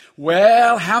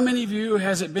Well, how many of you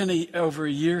has it been over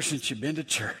a year since you've been to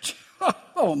church?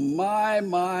 Oh,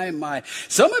 my.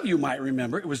 Some of you might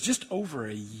remember it was just over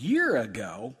a year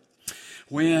ago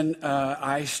when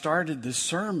I started the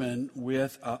sermon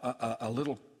with a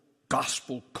little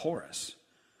gospel chorus.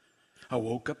 I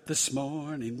woke up this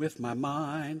morning with my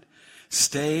mind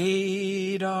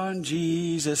stayed on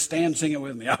Jesus. Stand, sing it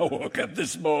with me. I woke up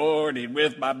this morning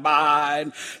with my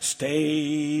mind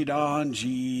stayed on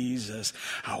Jesus.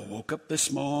 I woke up this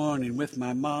morning with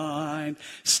my mind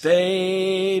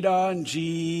stayed on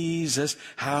Jesus.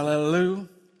 Hallelujah,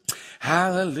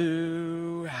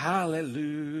 hallelujah,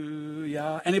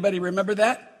 hallelujah. Anybody remember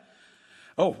that?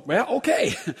 Oh, well,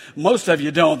 okay. Most of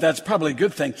you don't. That's probably a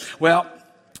good thing. Well,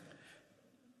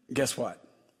 guess what?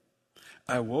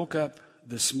 I woke up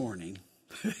this morning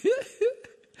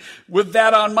with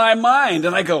that on my mind.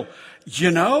 And I go,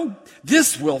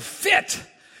 this will fit.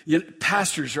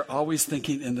 Pastors are always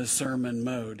thinking in the sermon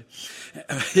mode.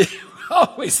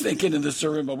 Always thinking in the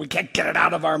sermon mode. We can't get it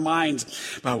out of our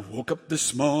minds. But I woke up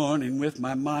this morning with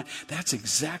my mind. That's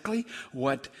exactly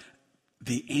what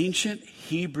the ancient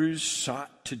Hebrews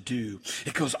sought to do.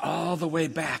 It goes all the way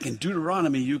back. In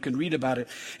Deuteronomy, you can read about it.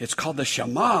 It's called the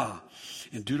Shema.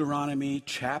 In Deuteronomy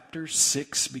chapter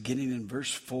 6, beginning in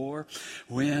verse 4,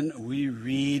 when we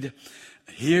read,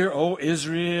 "Hear, O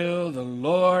Israel, the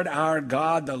Lord our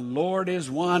God, the Lord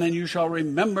is one, and you shall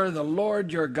remember the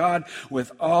Lord your God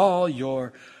with all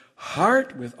your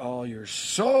heart, with all your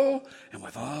soul, and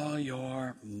with all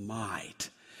your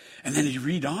might." And then you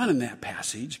read on in that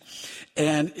passage,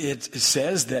 and it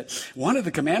says that one of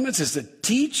the commandments is to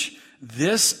teach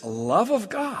this love of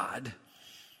God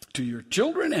to your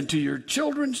children and to your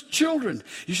children's children.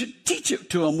 You should teach it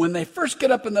to them when they first get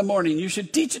up in the morning. You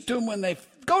should teach it to them when they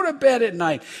go to bed at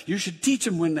night. You should teach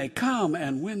them when they come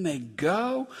and when they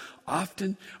go.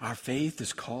 Often our faith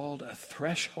is called a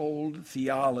threshold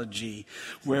theology,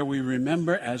 where we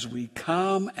remember as we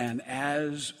come and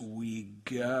as we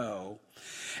go.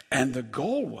 And the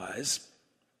goal was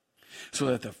so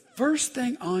that the first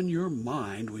thing on your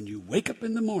mind when you wake up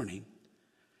in the morning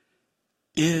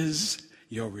is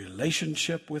your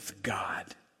relationship with God.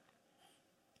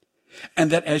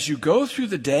 And that as you go through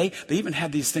the day, they even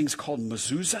had these things called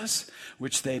mezuzahs,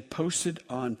 which they posted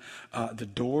on the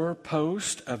door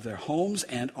post of their homes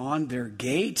and on their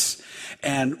gates.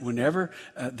 And whenever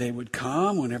they would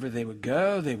come, whenever they would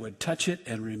go, they would touch it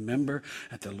and remember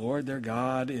that the Lord their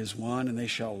God is one, and they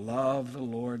shall love the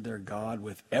Lord their God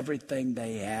with everything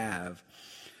they have.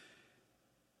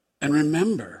 And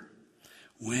remember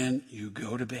when you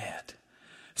go to bed,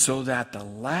 so that the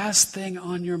last thing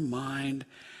on your mind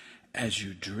as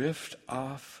you drift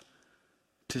off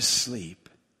to sleep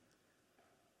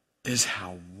is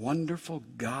how wonderful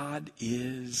God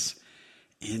is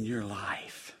in your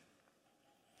life.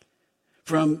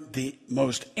 From the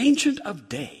most ancient of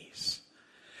days,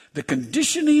 the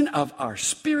conditioning of our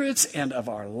spirits and of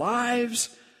our lives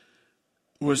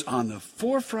was on the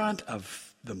forefront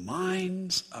of the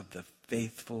minds of the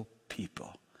faithful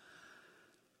people.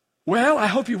 Well, I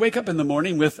hope you wake up in the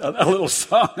morning with a little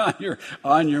song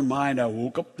on your mind. I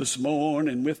woke up this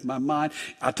morning with my mind.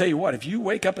 I'll tell you what, if you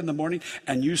wake up in the morning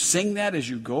and you sing that as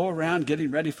you go around getting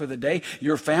ready for the day,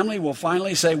 your family will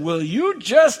finally say, "Will you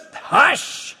just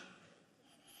hush?"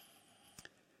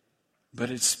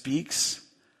 But it speaks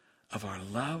of our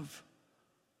love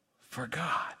for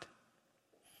God.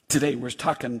 Today we're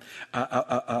talking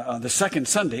on the second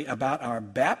Sunday about our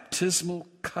baptismal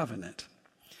covenant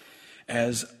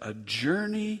as a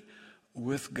journey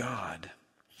with God.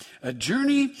 A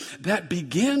journey that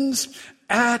begins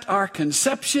at our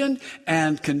conception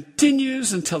and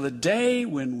continues until the day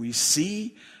when we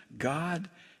see God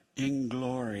in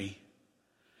glory.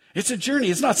 It's a journey.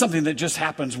 It's not something that just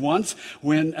happens once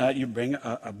when you bring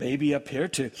a baby up here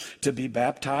to be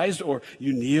baptized, or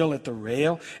you kneel at the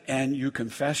rail and you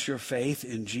confess your faith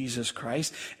in Jesus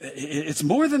Christ. It's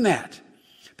more than that.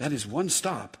 That is one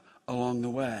stop along the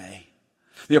way.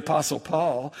 The Apostle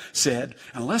Paul said,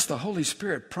 unless the Holy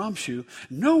Spirit prompts you,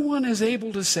 no one is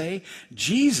able to say,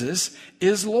 Jesus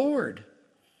is Lord.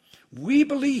 We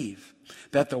believe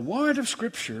that the word of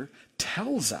Scripture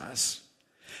tells us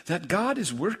that God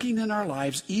is working in our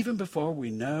lives even before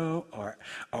we know or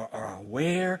are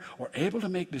aware or able to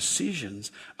make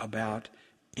decisions about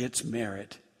its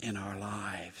merit in our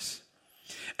lives.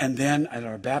 And then at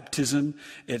our baptism,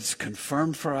 it's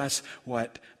confirmed for us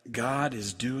what God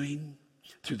is doing.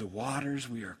 Through the waters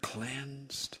we are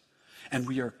cleansed and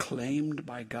we are claimed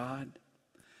by God.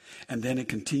 And then it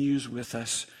continues with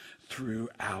us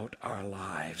throughout our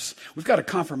lives. We've got a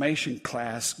confirmation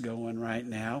class going right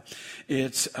now.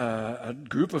 It's a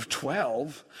group of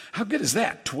 12. How good is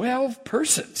that? 12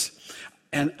 persons.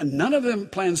 And none of them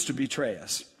plans to betray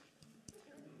us.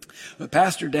 But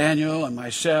Pastor Daniel and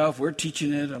myself, we're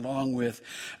teaching it along with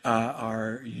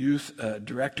our youth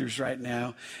directors right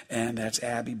now, and that's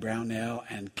Abby Brownell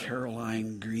and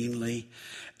Caroline Greenlee.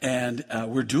 And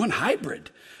we're doing hybrid.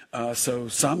 So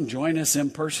some join us in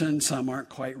person, some aren't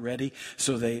quite ready,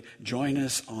 so they join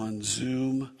us on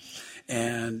Zoom.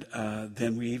 And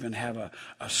then we even have a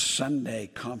Sunday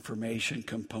confirmation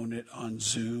component on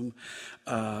Zoom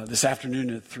this afternoon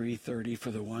at 3:30 for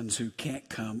the ones who can't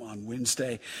come on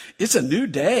Wednesday. It's a new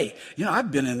day. You know, I've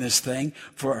been in this thing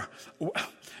for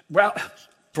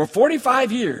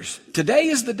 45 years. Today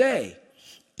is the day.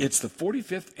 It's the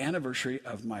 45th anniversary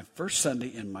of my first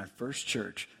Sunday in my first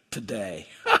church today.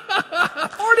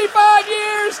 45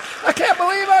 years! I can't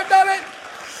believe I've done it.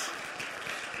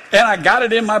 And I got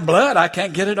it in my blood. I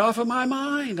can't get it off of my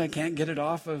mind. I can't get it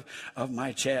off of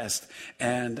my chest.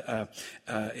 And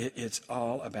it's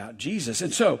all about Jesus.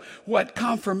 And so what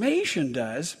confirmation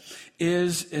does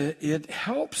is it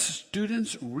helps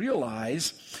students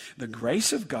realize the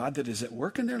grace of God that is at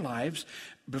work in their lives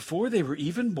before they were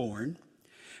even born,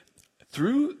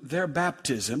 through their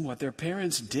baptism, what their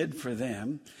parents did for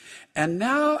them, and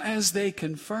now as they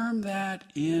confirm that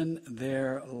in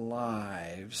their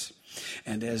lives,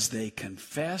 and as they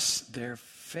confess their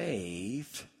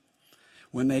faith,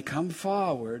 when they come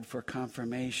forward for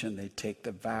confirmation, they take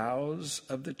the vows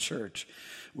of the church,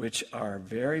 which are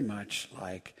very much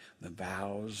like the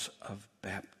vows of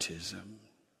baptism.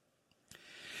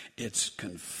 It's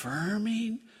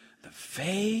confirming the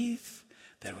faith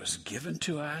that was given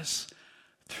to us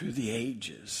through the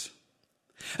ages.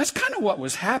 That's kind of what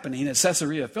was happening at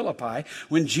Caesarea Philippi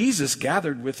when Jesus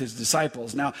gathered with his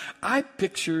disciples. Now, I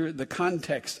picture the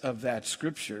context of that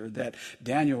scripture that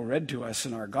Daniel read to us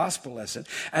in our gospel lesson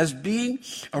as being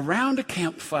around a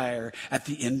campfire at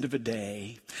the end of a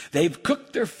day. They've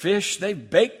cooked their fish, they've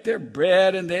baked their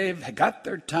bread, and they've got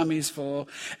their tummies full,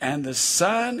 and the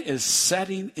sun is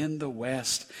setting in the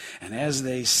west. And as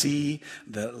they see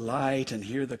the light and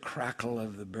hear the crackle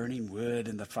of the burning wood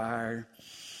in the fire,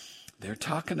 they're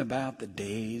talking about the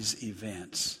day's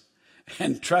events.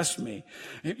 And trust me,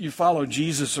 you follow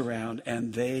Jesus around,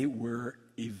 and they were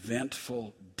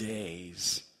eventful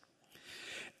days.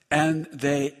 And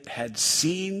they had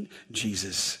seen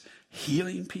Jesus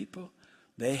healing people.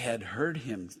 They had heard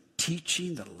him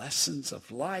teaching the lessons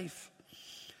of life.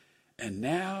 And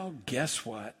now, guess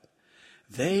what?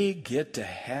 They get to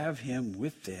have him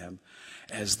with them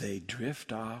as they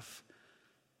drift off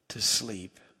to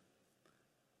sleep,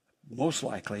 most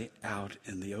likely out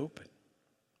in the open.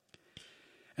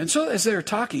 And so as they're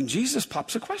talking, Jesus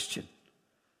pops a question.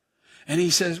 And he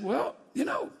says, well, you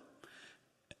know,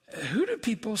 who do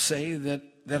people say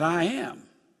that I am?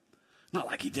 Not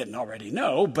like he didn't already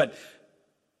know, but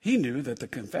he knew that the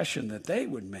confession that they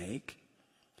would make.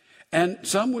 And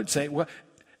some would say, well,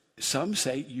 some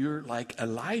say you're like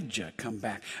Elijah come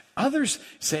back. Others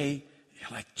say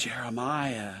you're like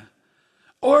Jeremiah.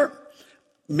 Or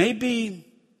maybe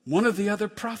one of the other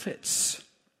prophets.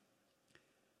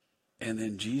 And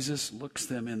then Jesus looks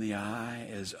them in the eye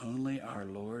as only our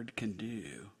Lord can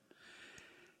do.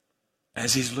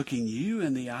 As he's looking you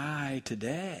in the eye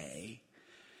today.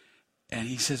 And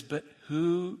he says, but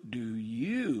who do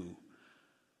you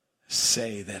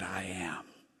say that I am?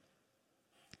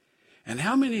 And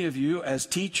how many of you as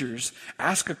teachers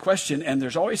ask a question and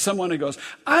there's always someone who goes,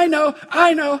 I know.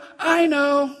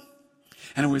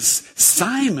 And it was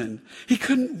Simon. He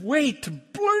couldn't wait to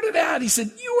blurt it out. He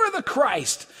said, you are the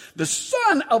Christ, the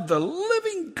Son of the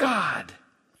living God.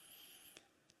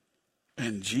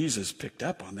 And Jesus picked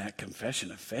up on that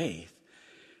confession of faith.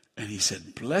 And he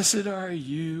said, blessed are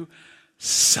you,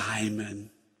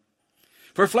 Simon.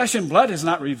 For flesh and blood has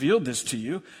not revealed this to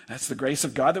you. That's the grace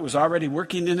of God that was already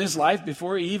working in his life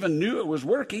before he even knew it was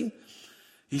working.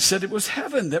 He said it was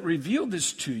heaven that revealed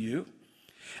this to you.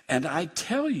 And I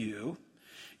tell you,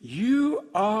 you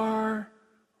are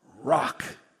rock.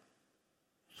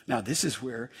 Now, this is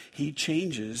where he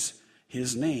changes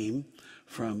his name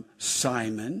from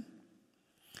Simon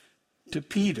to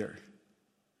Peter.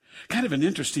 Kind of an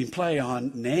interesting play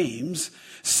on names.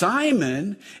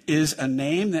 Simon is a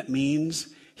name that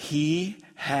means he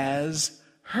has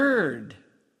heard.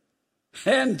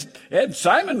 And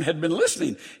Simon had been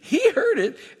listening. He heard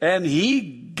it and he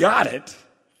got it.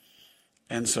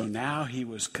 And so now he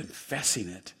was confessing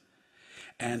it.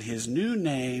 And his new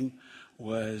name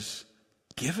was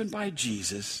given by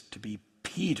Jesus to be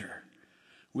Peter,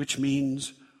 which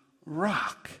means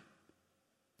rock.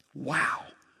 Wow.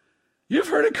 You've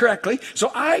heard it correctly.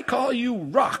 So I call you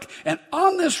rock. And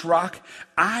on this rock,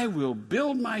 I will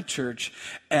build my church,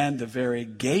 and the very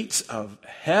gates of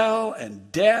hell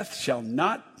and death shall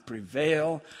not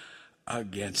prevail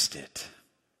against it.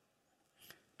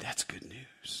 That's good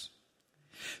news.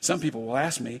 Some people will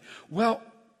ask me, well,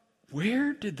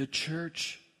 where did the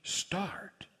church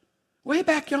start? Way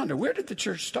back yonder, where did the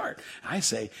church start? I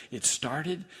say it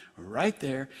started right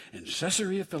there in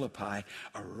Caesarea Philippi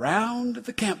around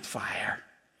the campfire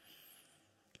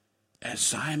as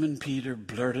Simon Peter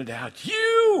blurted out,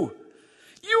 You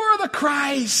are the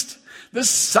Christ, the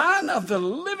Son of the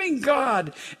living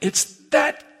God. It's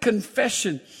that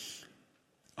confession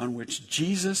on which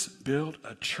Jesus built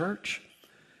a church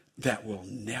that will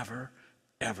never,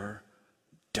 ever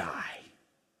die.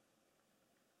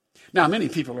 Now, many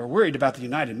people are worried about the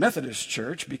United Methodist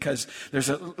Church because there's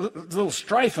a little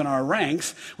strife in our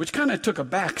ranks, which kind of took a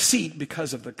back seat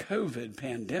because of the COVID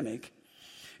pandemic.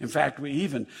 In fact, we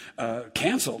even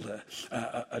canceled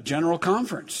a general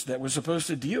conference that was supposed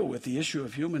to deal with the issue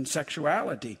of human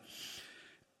sexuality.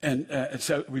 And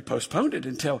so we postponed it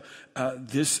until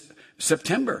this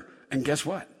September. And guess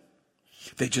what?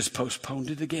 They just postponed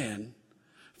it again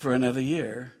for another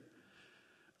year.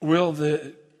 Will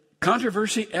the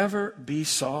controversy ever be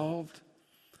solved?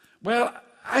 Well,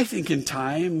 I think in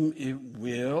time it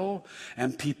will,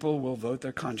 and people will vote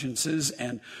their consciences,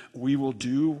 and we will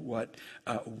do what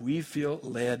we feel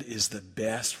led is the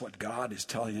best, what God is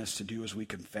telling us to do as we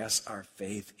confess our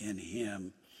faith in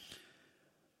Him.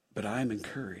 But I'm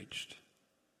encouraged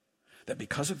that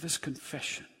because of this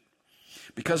confession,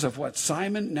 because of what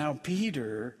Simon, now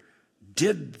Peter,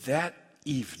 did that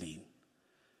evening,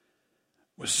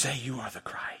 was say, You are the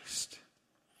Christ.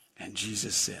 And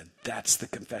Jesus said, that's the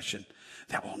confession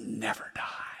that will never die.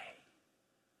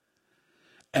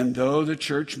 And though the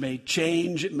church may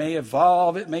change, it may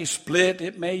evolve, it may split,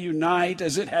 it may unite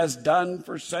as it has done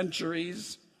for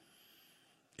centuries,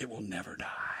 it will never die.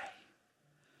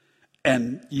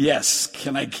 And yes,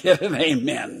 can I get an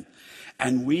amen?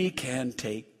 And we can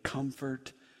take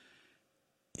comfort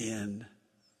in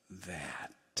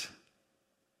that.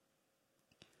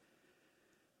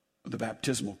 The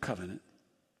baptismal covenant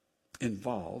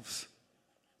involves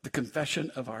the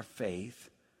confession of our faith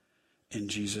in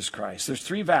Jesus Christ. There's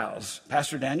 3 vows.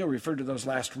 Pastor Daniel referred to those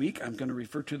last week. I'm going to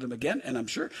refer to them again, and I'm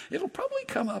sure it'll probably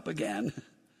come up again.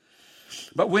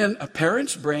 But when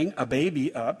parents bring a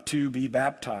baby up to be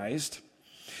baptized,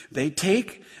 they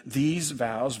take these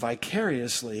vows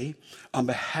vicariously on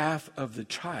behalf of the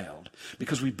child,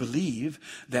 because we believe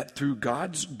that through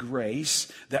God's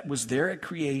grace that was there at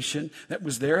creation, that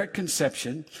was there at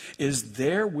conception, is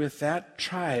there with that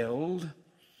child,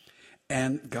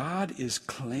 and God is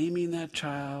claiming that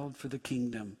child for the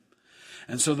kingdom.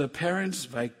 And so the parents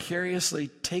vicariously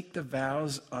take the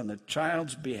vows on the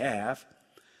child's behalf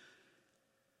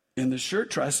in the sure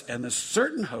trust and the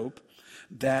certain hope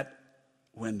that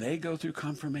when they go through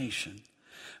confirmation,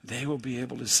 they will be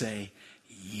able to say,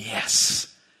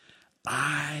 yes,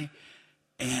 I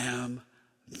am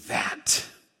that.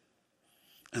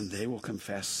 And they will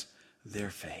confess their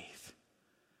faith.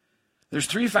 There's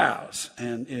 3 vows,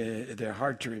 and they're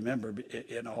hard to remember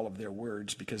in all of their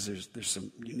words because there's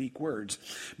some unique words.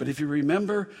 But if you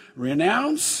remember,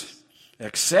 renounce,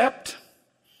 accept,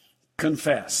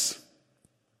 confess.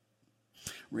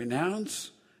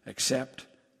 Renounce, accept,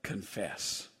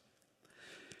 confess.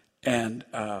 And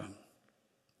I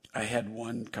had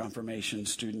one confirmation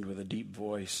student with a deep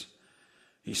voice.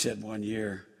 He said one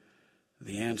year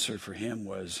the answer for him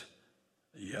was,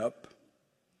 yup.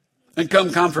 And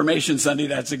come Confirmation Sunday,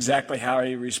 that's exactly how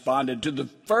he responded. To the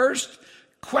first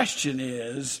question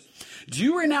is, do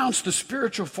you renounce the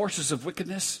spiritual forces of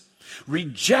wickedness,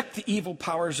 reject the evil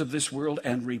powers of this world,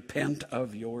 and repent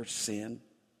of your sin?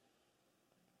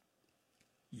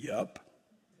 Yup.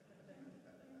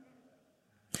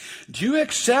 Do you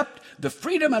accept the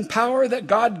freedom and power that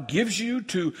God gives you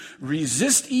to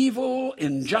resist evil,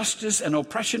 injustice, and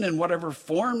oppression in whatever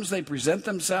forms they present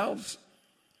themselves?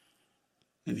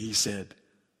 And he said,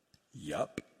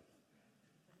 yup.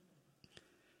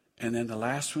 And then the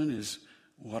last one is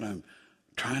what I'm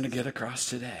trying to get across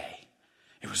today.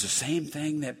 It was the same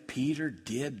thing that Peter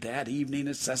did that evening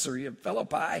at Caesarea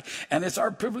Philippi, and it's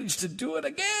our privilege to do it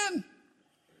again.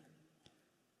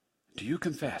 Do you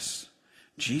confess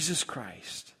Jesus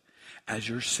Christ as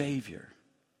your Savior?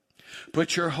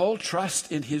 Put your whole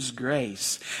trust in His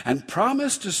grace and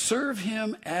promise to serve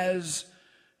Him as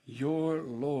your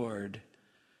Lord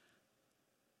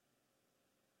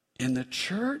in the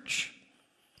church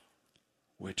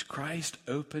which Christ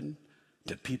opened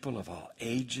to people of all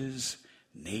ages,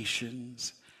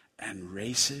 nations, and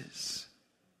races.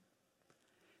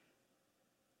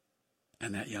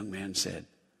 And that young man said,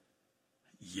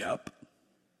 "Yup."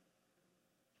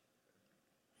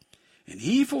 And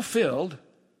he fulfilled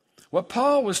what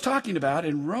Paul was talking about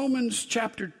in Romans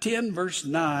chapter 10, verse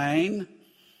 9.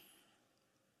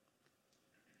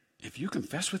 If you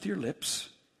confess with your lips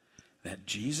that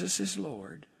Jesus is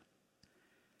Lord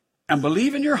and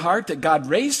believe in your heart that God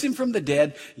raised him from the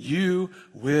dead, you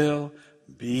will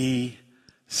be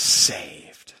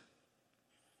saved.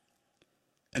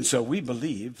 And so we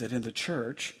believe that in the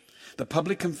church, the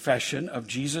public confession of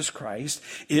Jesus Christ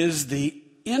is the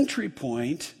entry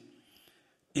point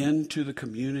into the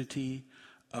community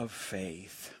of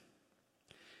faith.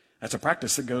 That's a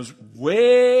practice that goes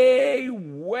way,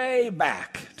 way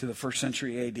back to the 1st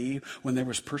century AD when there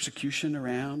was persecution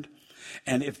around.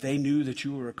 And if they knew that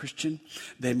you were a Christian,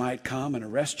 they might come and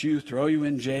arrest you, throw you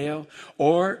in jail,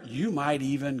 or you might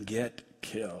even get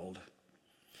killed.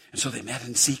 And so they met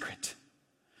in secret.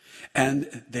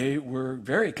 And they were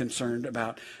very concerned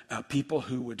about people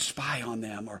who would spy on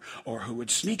them or who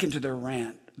would sneak into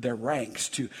their ranks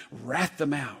to rat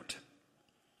them out.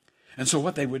 And so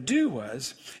what they would do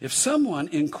was, if someone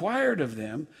inquired of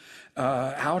them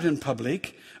out in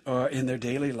public or in their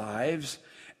daily lives,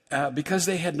 because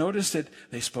they had noticed that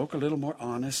they spoke a little more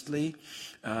honestly,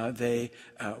 they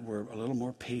were a little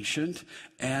more patient,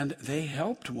 and they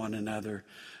helped one another.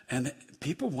 And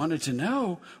people wanted to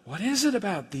know, what is it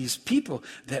about these people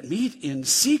that meet in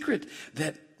secret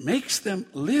that makes them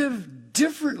live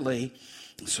differently?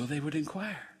 And so they would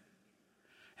inquire.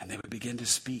 And they would begin to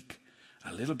speak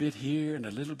a little bit here and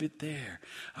a little bit there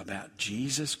about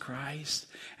Jesus Christ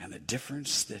and the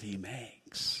difference that he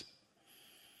makes.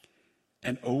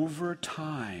 And over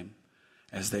time,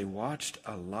 as they watched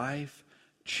a life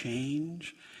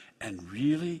change and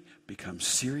really become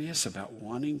serious about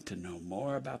wanting to know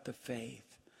more about the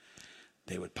faith,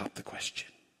 they would pop the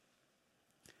question,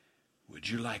 "Would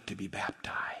you like to be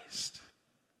baptized?"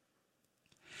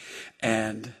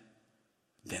 And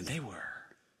then they were.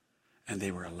 And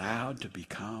they were allowed to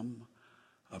become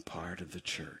a part of the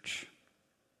church.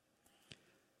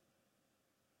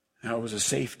 Now, it was a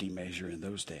safety measure in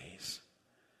those days.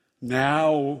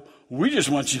 Now, we just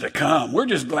want you to come. We're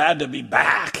just glad to be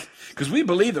back because we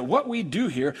believe that what we do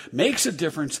here makes a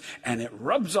difference and it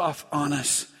rubs off on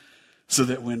us so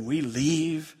that when we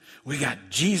leave, we got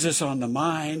Jesus on the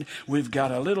mind. We've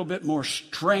got a little bit more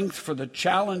strength for the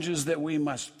challenges that we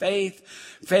must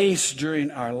face during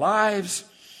our lives.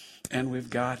 And we've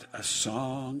got a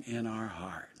song in our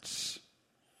hearts.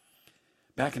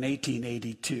 Back in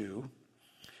 1882,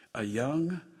 a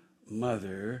young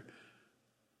mother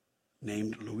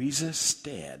named Louisa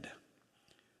Stead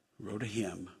wrote a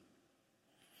hymn.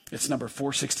 It's number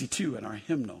 462 in our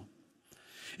hymnal.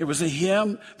 It was a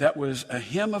hymn that was a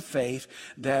hymn of faith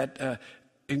that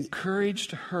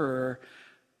encouraged her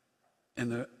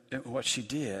in what she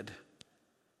did.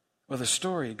 Well, the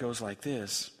story goes like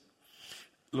this.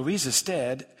 Louisa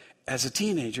Stead, as a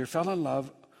teenager, fell in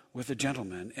love with a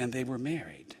gentleman, and they were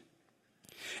married.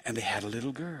 And they had a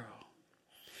little girl.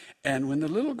 And when the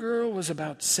little girl was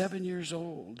about 7 years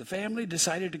old, the family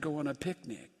decided to go on a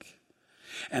picnic.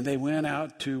 And they went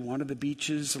out to one of the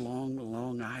beaches along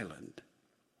Long Island.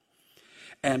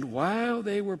 And while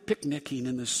they were picnicking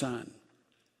in the sun,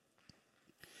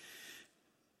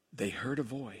 they heard a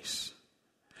voice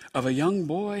of a young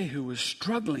boy who was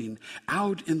struggling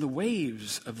out in the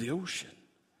waves of the ocean.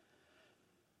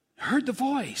 Heard the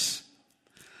voice.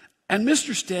 And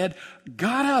Mr. Stead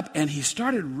got up and he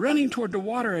started running toward the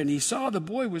water, and he saw the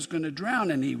boy was going to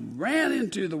drown, and he ran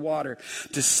into the water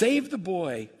to save the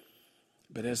boy.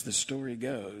 But as the story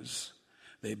goes,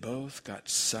 they both got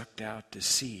sucked out to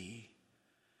sea,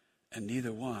 and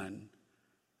neither one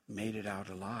made it out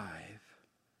alive.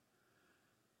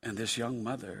 And this young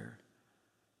mother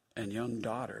and young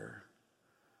daughter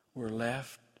were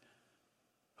left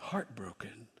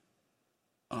heartbroken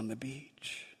on the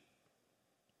beach.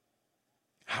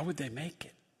 How would they make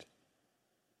it?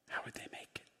 How would they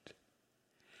make it?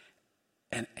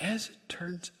 And as it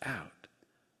turns out,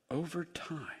 over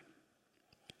time,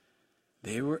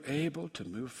 they were able to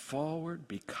move forward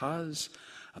because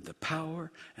of the power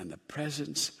and the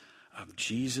presence of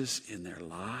Jesus in their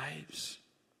lives.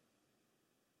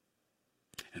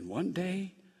 And one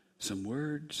day, some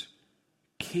words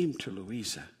came to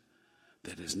Louisa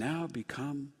that has now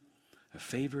become a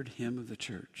favored hymn of the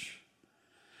church.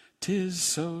 "'Tis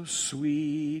so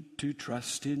sweet to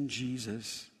trust in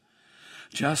Jesus,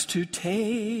 just to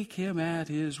take him at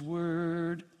his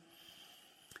word.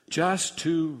 just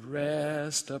to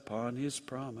rest upon his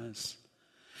promise,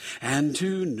 and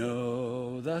to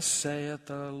know, thus saith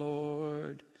the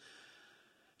Lord.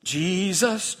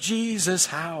 Jesus, Jesus,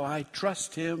 how I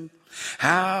trust him,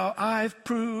 how I've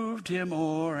proved him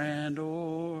o'er and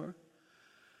o'er.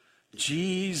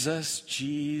 Jesus,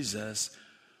 Jesus,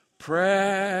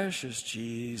 precious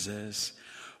Jesus,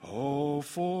 oh,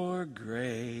 for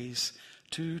grace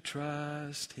to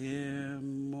trust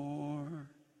him more.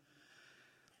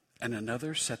 And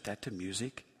another set that to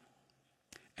music,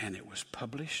 and it was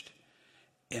published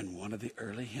in one of the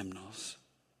early hymnals.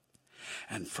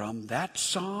 And from that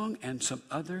song and some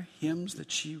other hymns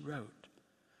that she wrote,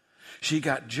 she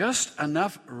got just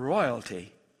enough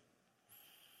royalty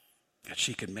that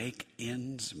she could make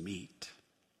ends meet.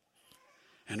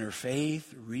 And her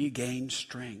faith regained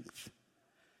strength.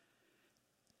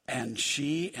 And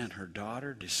she and her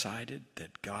daughter decided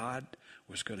that God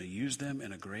was going to use them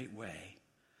in a great way.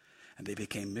 And they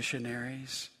became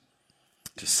missionaries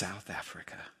to South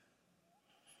Africa.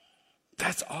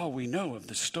 That's all we know of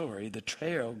the story. The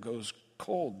trail goes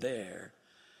cold there,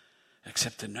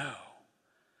 except to know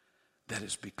that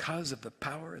it's because of the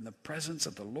power and the presence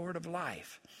of the Lord of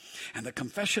life and the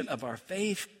confession of our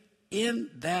faith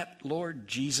in that Lord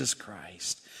Jesus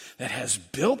Christ that has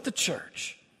built the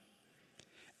church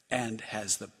and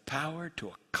has the power to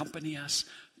accompany us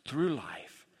through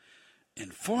life,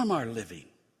 inform our living,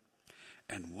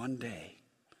 and one day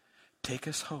take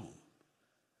us home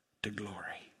to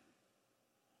glory.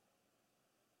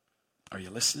 Are you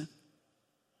listening?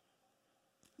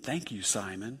 Thank you,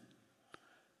 Simon,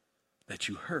 that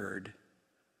you heard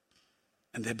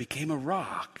and that became a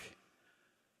rock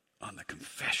on the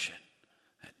confession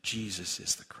that Jesus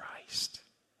is the Christ.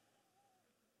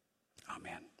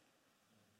 Amen.